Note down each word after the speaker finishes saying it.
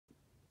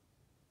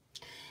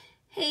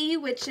Hey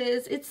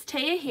witches, it's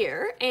Taya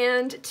here,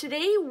 and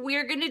today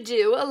we're going to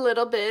do a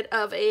little bit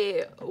of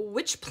a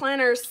witch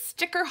planner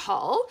sticker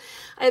haul.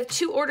 I have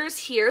two orders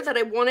here that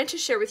I wanted to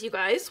share with you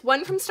guys.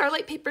 One from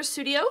Starlight Paper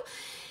Studio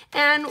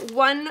and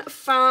one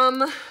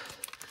from,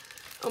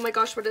 oh my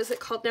gosh, what is it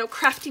called now?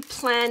 Crafty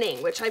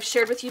Planning, which I've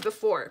shared with you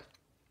before.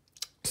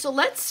 So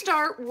let's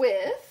start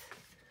with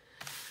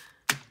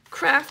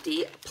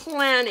Crafty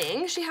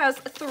Planning. She has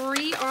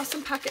 3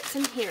 awesome packets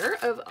in here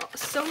of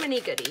so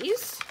many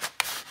goodies.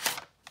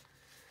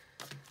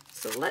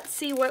 So let's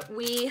see what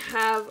we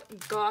have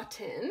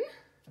gotten.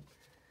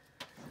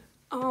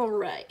 All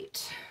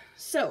right,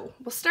 so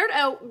we'll start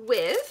out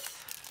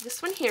with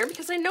this one here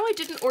because I know I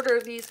didn't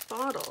order these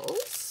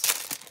bottles.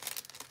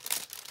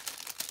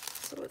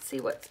 So let's see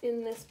what's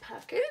in this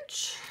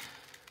package.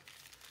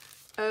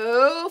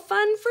 Oh,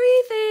 fun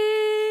free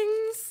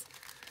things.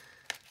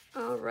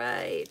 All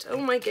right, oh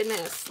my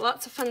goodness,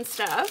 lots of fun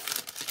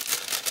stuff.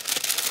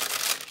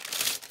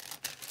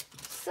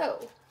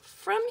 So,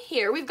 from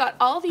here, we've got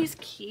all these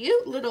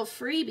cute little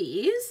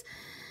freebies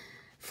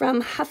from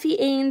Huffy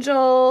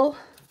Angel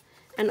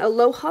and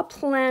Aloha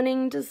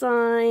Planning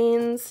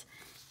Designs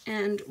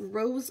and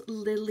Rose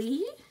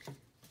Lily.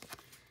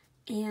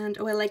 And,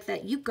 oh, I like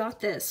that. You Got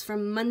This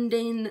from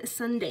Mundane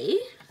Sunday.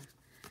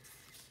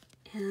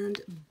 And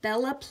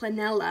Bella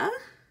Planella.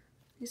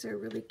 These are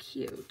really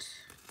cute.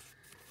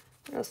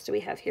 What else do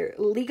we have here?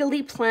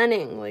 Legally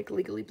Planning, like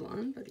Legally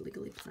Blonde, but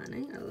Legally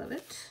Planning. I love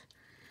it.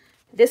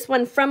 This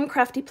one from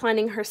Crafty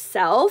Planning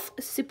herself,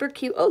 super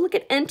cute. Oh, look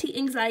at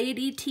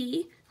anti-anxiety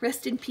tea.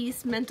 Rest in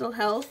peace, mental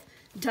health.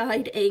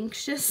 Died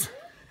anxious.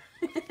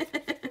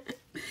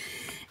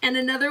 And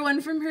another one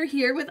from her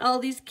here with all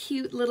these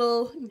cute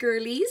little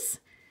girlies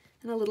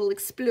and a little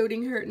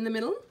exploding heart in the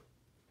middle.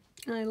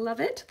 I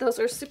love it. Those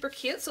are super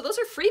cute. So those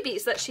are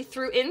freebies that she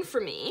threw in for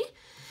me,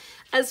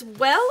 as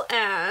well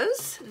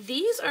as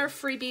these are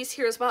freebies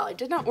here as well. I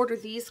did not order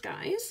these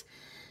guys.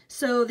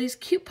 So these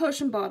cute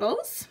potion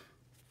bottles.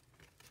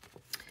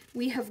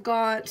 We have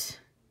got,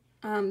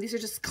 these are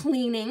just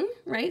cleaning,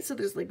 right? So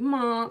there's like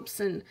mops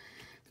and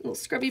little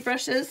scrubby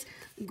brushes.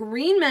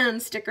 Green Man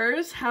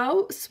stickers,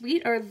 how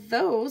sweet are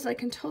those? I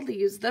can totally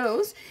use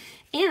those.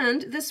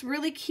 And this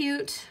really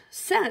cute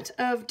set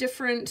of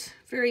different,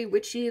 very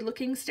witchy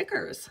looking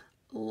stickers.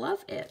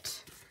 Love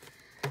it.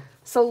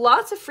 So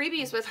lots of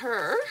freebies with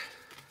her.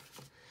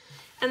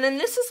 And then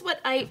this is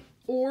what I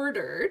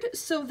ordered.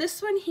 So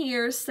this one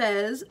here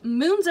says,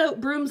 Moons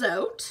Out, Brooms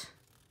Out.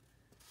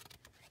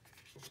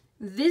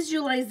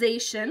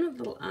 Visualization of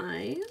little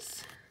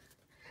eyes.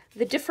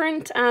 The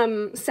different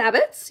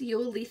Sabbats,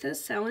 Yule, Letha,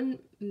 Samhain,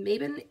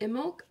 Mabon,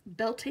 Imulk,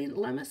 Beltane,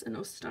 Lemus, and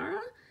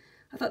Ostara.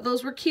 I thought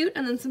those were cute.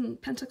 And then some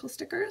pentacle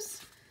stickers.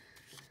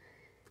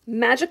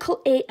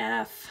 Magical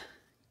AF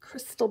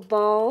crystal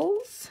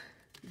balls.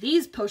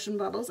 These potion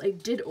bottles I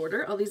did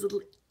order. All these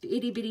little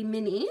itty bitty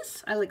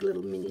minis. I like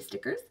little mini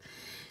stickers.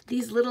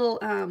 These little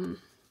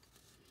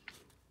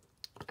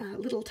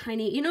little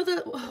tiny, you know,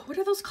 the, what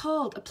are those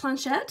called? A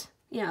planchette?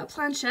 Yeah, a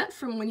planchette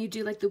from when you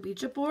do like the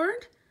Ouija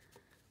board.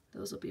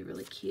 Those will be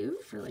really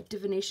cute for like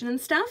divination and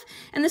stuff.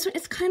 And this one,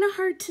 it's kind of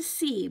hard to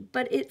see,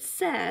 but it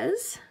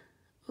says,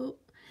 oh,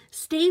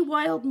 Stay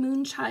Wild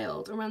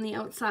Moonchild around the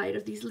outside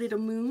of these little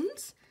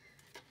moons.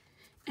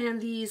 And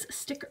these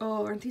sticker,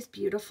 oh, aren't these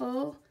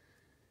beautiful?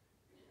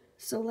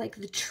 So like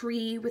the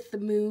tree with the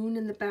moon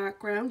in the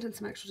background and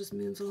some actual just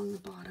moons along the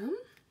bottom.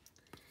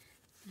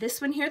 This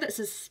one here that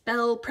says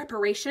Spell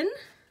Preparation.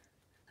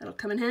 That'll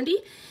come in handy.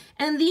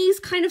 And these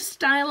kind of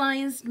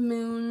stylized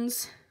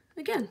moons,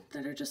 again,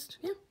 that are just,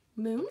 yeah,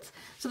 moons.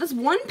 So that's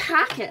one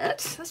packet.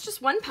 That's just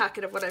one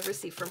packet of what I've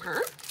received from her.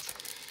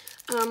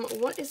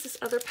 What is this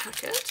other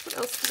packet? What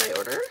else did I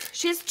order?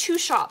 She has 2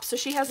 shops. So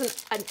she has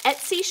an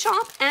Etsy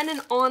shop and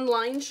an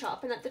online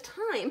shop. And at the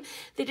time,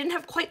 they didn't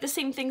have quite the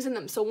same things in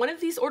them. So one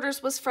of these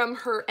orders was from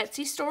her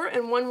Etsy store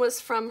and one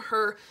was from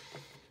her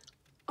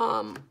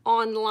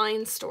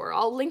online store.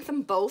 I'll link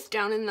them both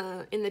down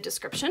in the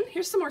description.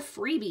 Here's some more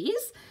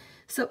freebies.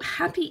 So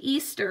Happy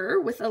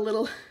Easter with a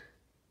little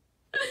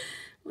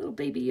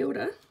baby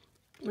Yoda.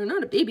 Well,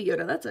 not a baby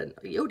Yoda, that's a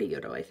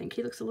Yoda, I think.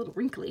 He looks a little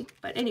wrinkly,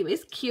 but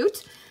anyways,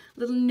 cute.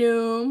 Little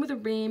gnome with a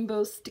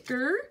rainbow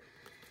sticker.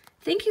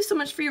 Thank you so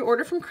much for your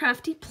order from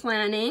Crafty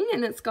Planning,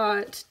 and it's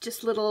got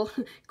just little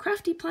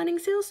Crafty Planning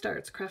sale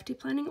starts, Crafty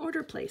Planning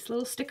order place,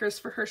 little stickers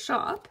for her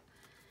shop.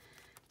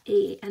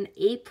 An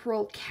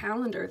April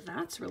calendar,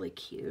 that's really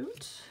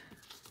cute.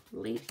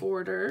 Late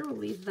order, we'll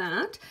leave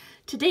that.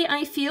 Today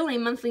I Feel, a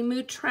monthly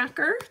mood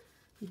tracker,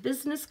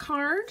 business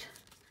card,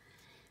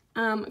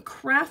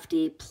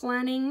 Crafty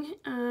Planning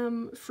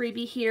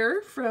freebie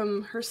here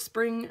from her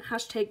spring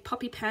hashtag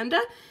Poppy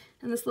Panda,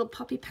 and this little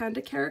Poppy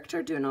Panda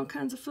character doing all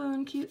kinds of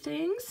fun, cute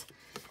things.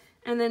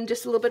 And then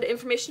just a little bit of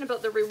information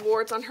about the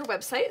rewards on her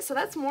website. So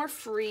that's more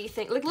free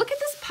thing. Like, look at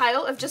this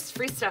pile of just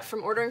free stuff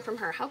from ordering from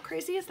her. How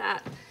crazy is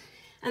that?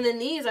 And then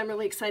these I'm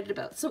really excited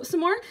about. So some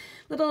more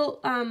little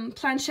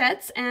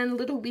planchettes and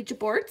little Ouija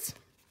boards.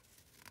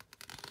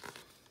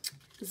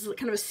 This is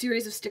kind of a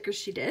series of stickers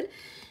she did.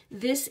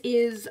 This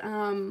is,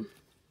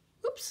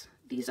 oops,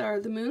 these are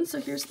the moons. So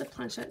here's the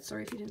planchette.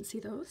 Sorry if you didn't see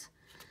those.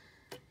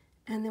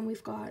 And then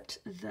we've got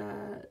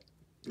the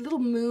little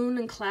moon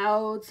and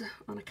clouds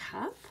on a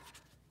cup.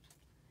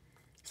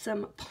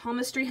 Some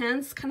palmistry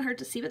hands, kind of hard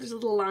to see, but there's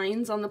little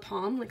lines on the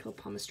palm, like little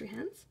palmistry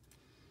hands.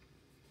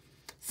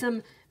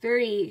 Some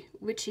very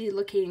witchy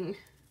looking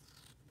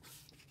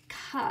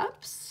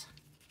cups.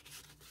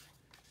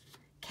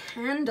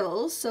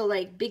 Candles, so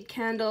like big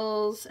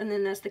candles, and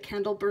then as the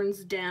candle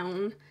burns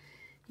down,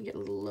 you get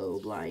little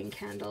low-lying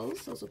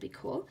candles. Those will be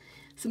cool.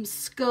 Some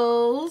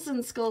skulls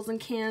and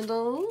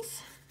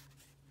candles.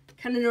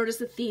 Kind of notice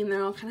the theme, they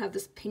all kind of have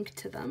this pink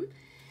to them.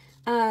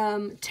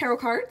 Tarot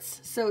cards,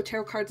 so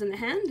tarot cards in the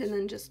hand, and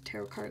then just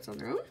tarot cards on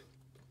their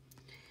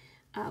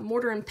own.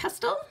 Mortar and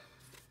pestle.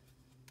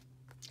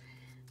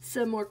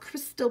 Some more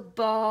crystal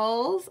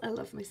balls. I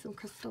love me some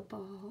crystal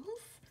balls.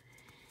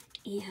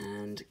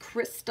 And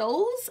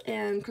crystals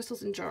in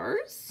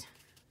jars.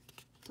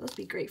 So those would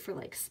be great for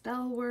like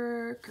spell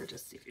work or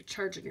just if you're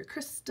charging your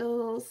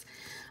crystals.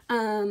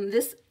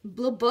 This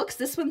blue books,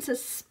 this one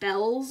says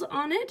spells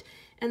on it.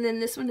 And then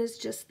this one is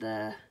just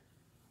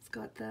it's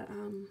got the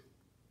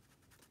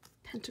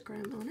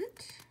pentagram on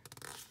it.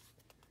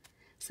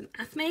 Some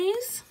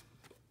athmes.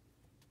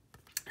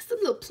 Some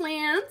little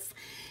plants.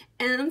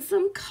 And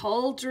some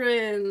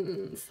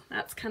cauldrons.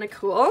 That's kind of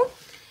cool.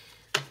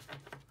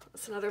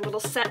 That's another little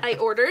set I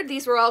ordered.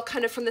 These were all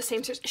kind of from the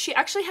same series. She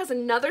actually has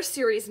another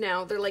series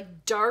now. They're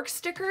like dark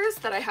stickers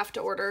that I have to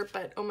order,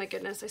 but oh my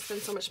goodness, I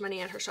spend so much money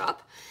at her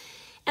shop.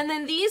 And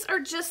then these are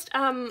just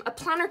a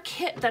planner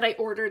kit that I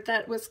ordered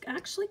that was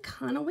actually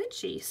kind of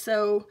witchy.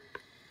 So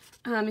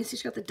you see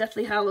she's got the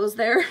Deathly Hallows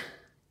there.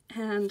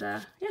 And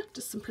yeah,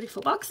 just some pretty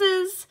full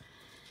boxes.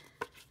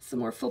 Some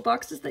more full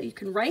boxes that you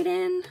can write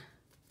in.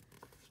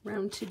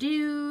 Round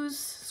to-dos,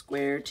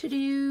 square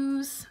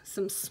to-dos,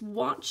 some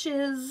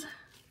swatches.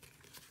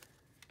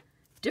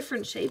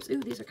 Different shapes.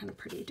 Ooh, these are kind of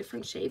pretty.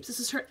 Different shapes. This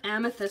is her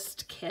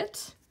amethyst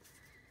kit.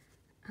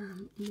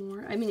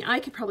 More. I mean,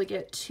 I could probably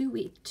get 2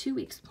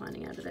 weeks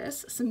planning out of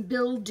this. Some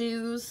bill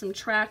do's, some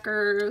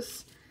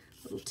trackers,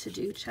 little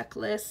to-do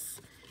checklists,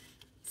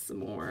 some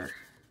more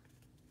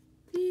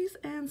these,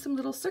 and some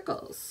little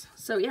circles.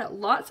 So yeah,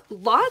 lots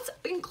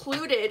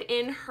included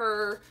in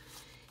her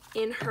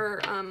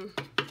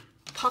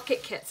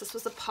pocket kits. This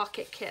was a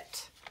pocket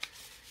kit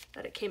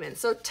that it came in.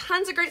 So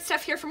tons of great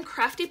stuff here from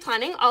Crafty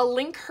Planning. I'll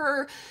link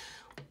her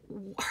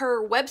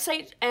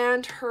website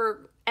and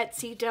her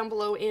Etsy down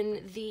below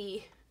in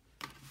the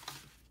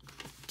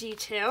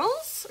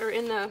details, or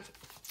in the,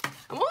 I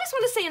always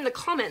want to say in the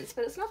comments,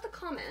 but it's not the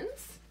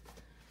comments.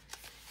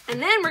 And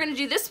then we're going to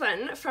do this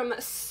one from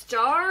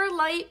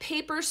Starlight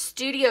Paper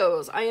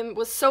Studios. I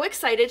was so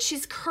excited.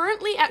 She's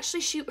currently,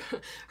 actually,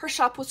 her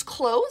shop was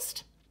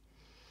closed.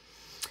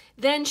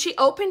 Then she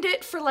opened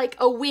it for like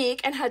a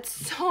week and had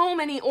so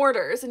many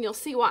orders, and you'll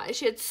see why.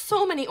 She had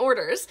so many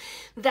orders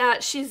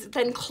that she's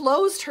then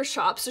closed her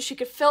shop so she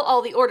could fill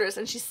all the orders,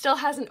 and she still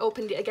hasn't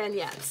opened it again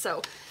yet.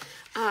 So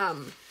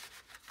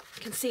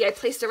you can see I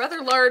placed a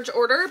rather large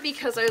order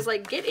because I was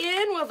like, get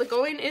in while the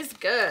going is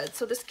good.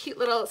 So this cute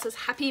little, it says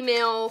Happy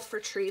Mail for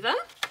Treva.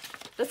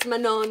 That's my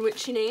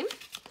non-witchy name.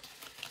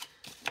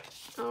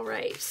 All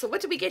right, so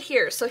what did we get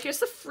here? So here's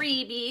the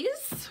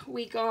freebies.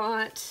 We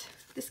got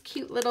this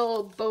cute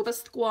little boba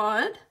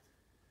squad,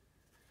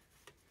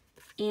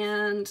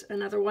 and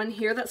another one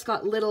here that's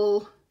got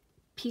little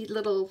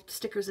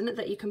stickers in it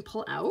that you can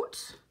pull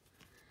out.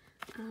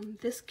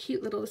 This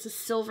cute little, this is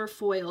silver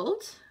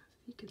foiled.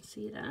 You can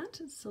see that,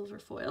 it's silver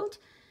foiled.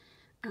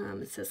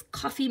 It says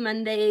Coffee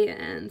Monday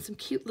and some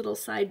cute little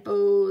side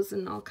bows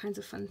and all kinds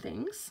of fun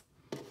things,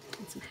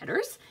 and some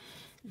headers.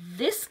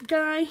 This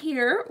guy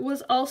here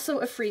was also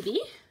a freebie.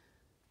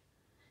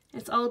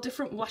 It's all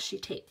different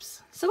washi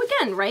tapes. So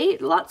again, right?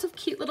 Lots of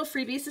cute little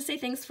freebies to say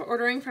thanks for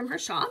ordering from her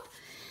shop.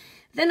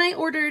 Then I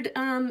ordered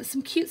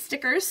some cute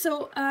stickers.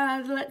 So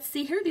let's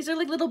see here. These are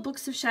like little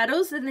books of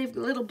shadows, and they've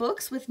little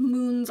books with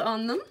moons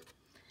on them.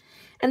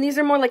 And these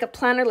are more like a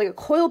planner, like a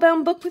coil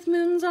bound book with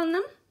moons on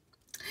them.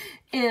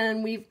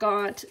 And we've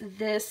got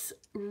this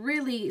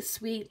really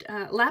sweet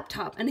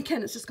laptop. And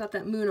again, it's just got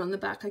that moon on the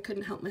back. I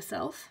couldn't help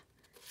myself.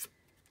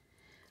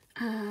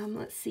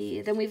 Let's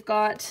see, then we've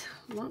got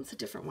lots of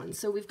different ones.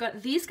 So we've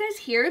got these guys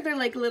here. They're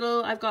like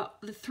little, I've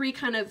got the three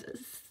kind of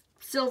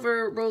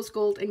silver, rose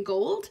gold, and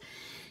gold.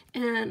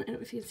 And I don't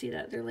know if you can see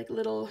that. They're like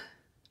little,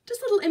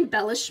 just little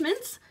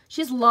embellishments.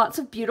 She has lots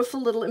of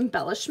beautiful little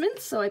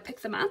embellishments. So I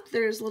picked them up.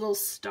 There's little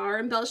star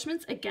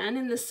embellishments, again,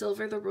 in the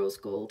silver, the rose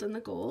gold, and the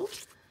gold.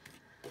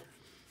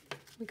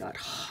 We got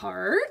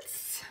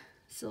hearts,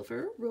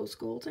 silver, rose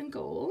gold, and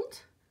gold.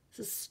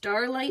 This is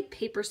Starlight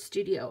Paper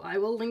Studio. I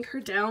will link her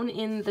down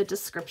in the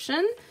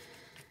description.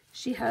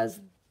 She has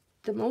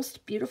the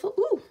most beautiful,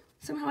 ooh,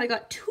 somehow I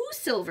got 2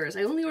 silvers.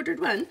 I only ordered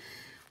one.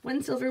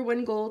 1 silver,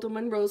 1 gold, and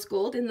 1 rose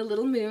gold in the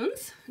little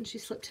moons. And she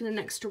slipped in an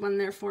extra one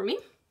there for me.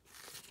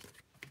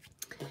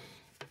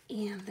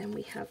 And then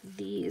we have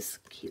these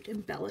cute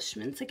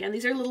embellishments. Again,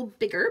 these are a little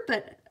bigger,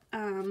 but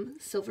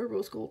silver,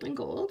 rose gold, and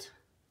gold.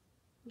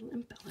 Little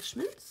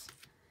embellishments.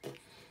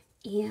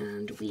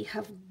 And we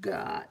have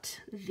got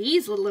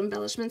these little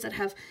embellishments that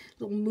have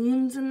little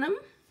moons in them.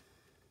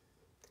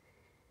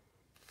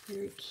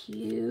 Very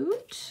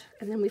cute.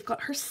 And then we've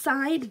got her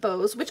side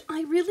bows, which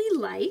I really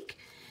like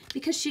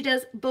because she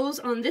does bows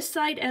on this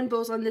side and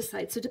bows on this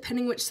side. So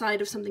depending which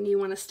side of something you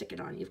want to stick it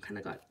on, you've kind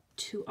of got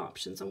two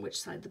options on which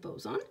side the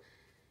bow's on.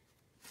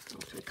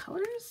 Alternate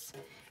colors.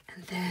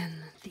 And then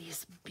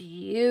these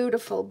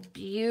beautiful,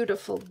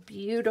 beautiful,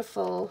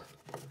 beautiful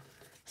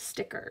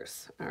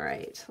stickers. All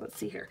right, let's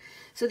see here.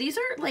 So these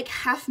are like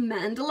half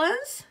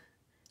mandalas.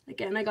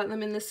 Again, I got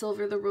them in the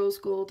silver, the rose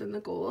gold, and the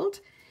gold.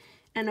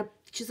 And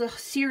just a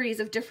series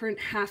of different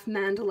half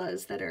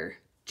mandalas that are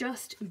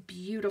just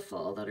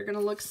beautiful, that are gonna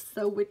look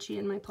so witchy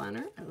in my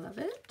planner. I love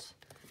it.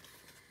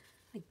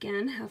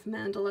 Again, half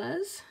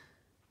mandalas.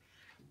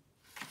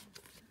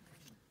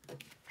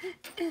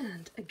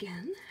 And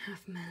again,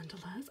 half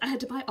mandalas. I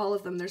had to buy all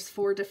of them. There's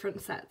 4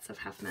 different sets of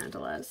half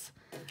mandalas.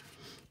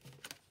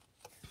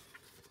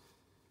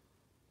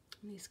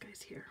 And these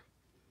guys here.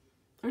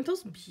 Aren't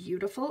those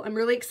beautiful? I'm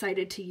really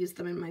excited to use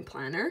them in my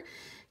planner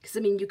because,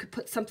 I mean, you could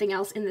put something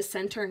else in the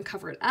center and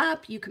cover it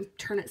up. You can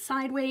turn it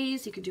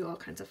sideways. You can do all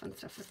kinds of fun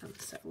stuff with them.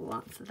 So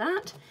lots of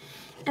that.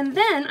 And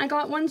then I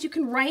got ones you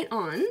can write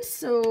on.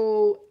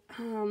 So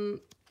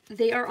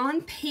they are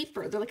on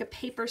paper. They're like a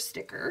paper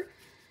sticker.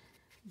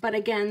 But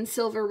again,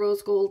 silver,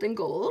 rose gold, and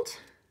gold.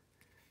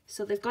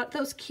 So they've got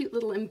those cute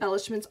little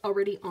embellishments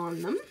already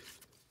on them.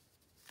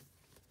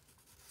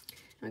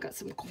 I got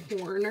some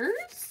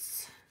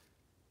corners,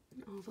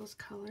 in all those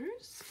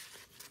colors,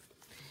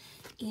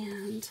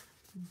 and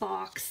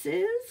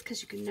boxes,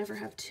 because you can never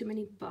have too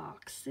many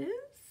boxes,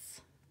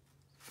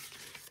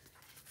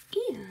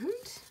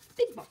 and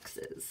big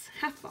boxes,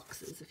 half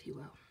boxes, if you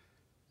will.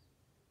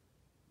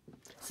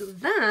 So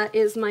that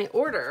is my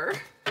order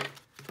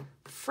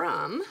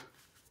from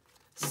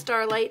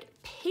Starlight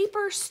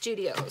Paper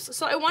Studios.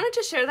 So I wanted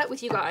to share that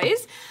with you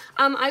guys.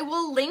 I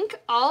will link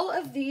all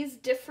of these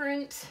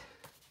different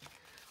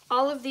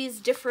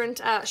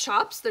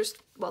shops. There's,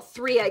 well,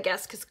 3, I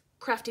guess, because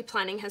Crafty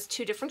Planning has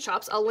 2 different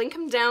shops. I'll link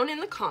them down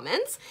in the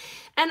comments.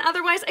 And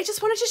otherwise, I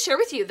just wanted to share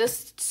with you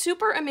this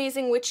super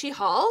amazing witchy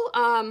haul.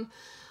 I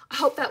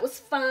hope that was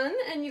fun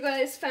and you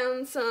guys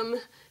found some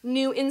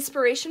new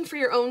inspiration for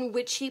your own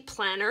witchy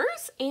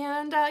planners.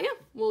 And yeah,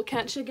 we'll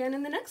catch you again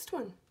in the next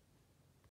one.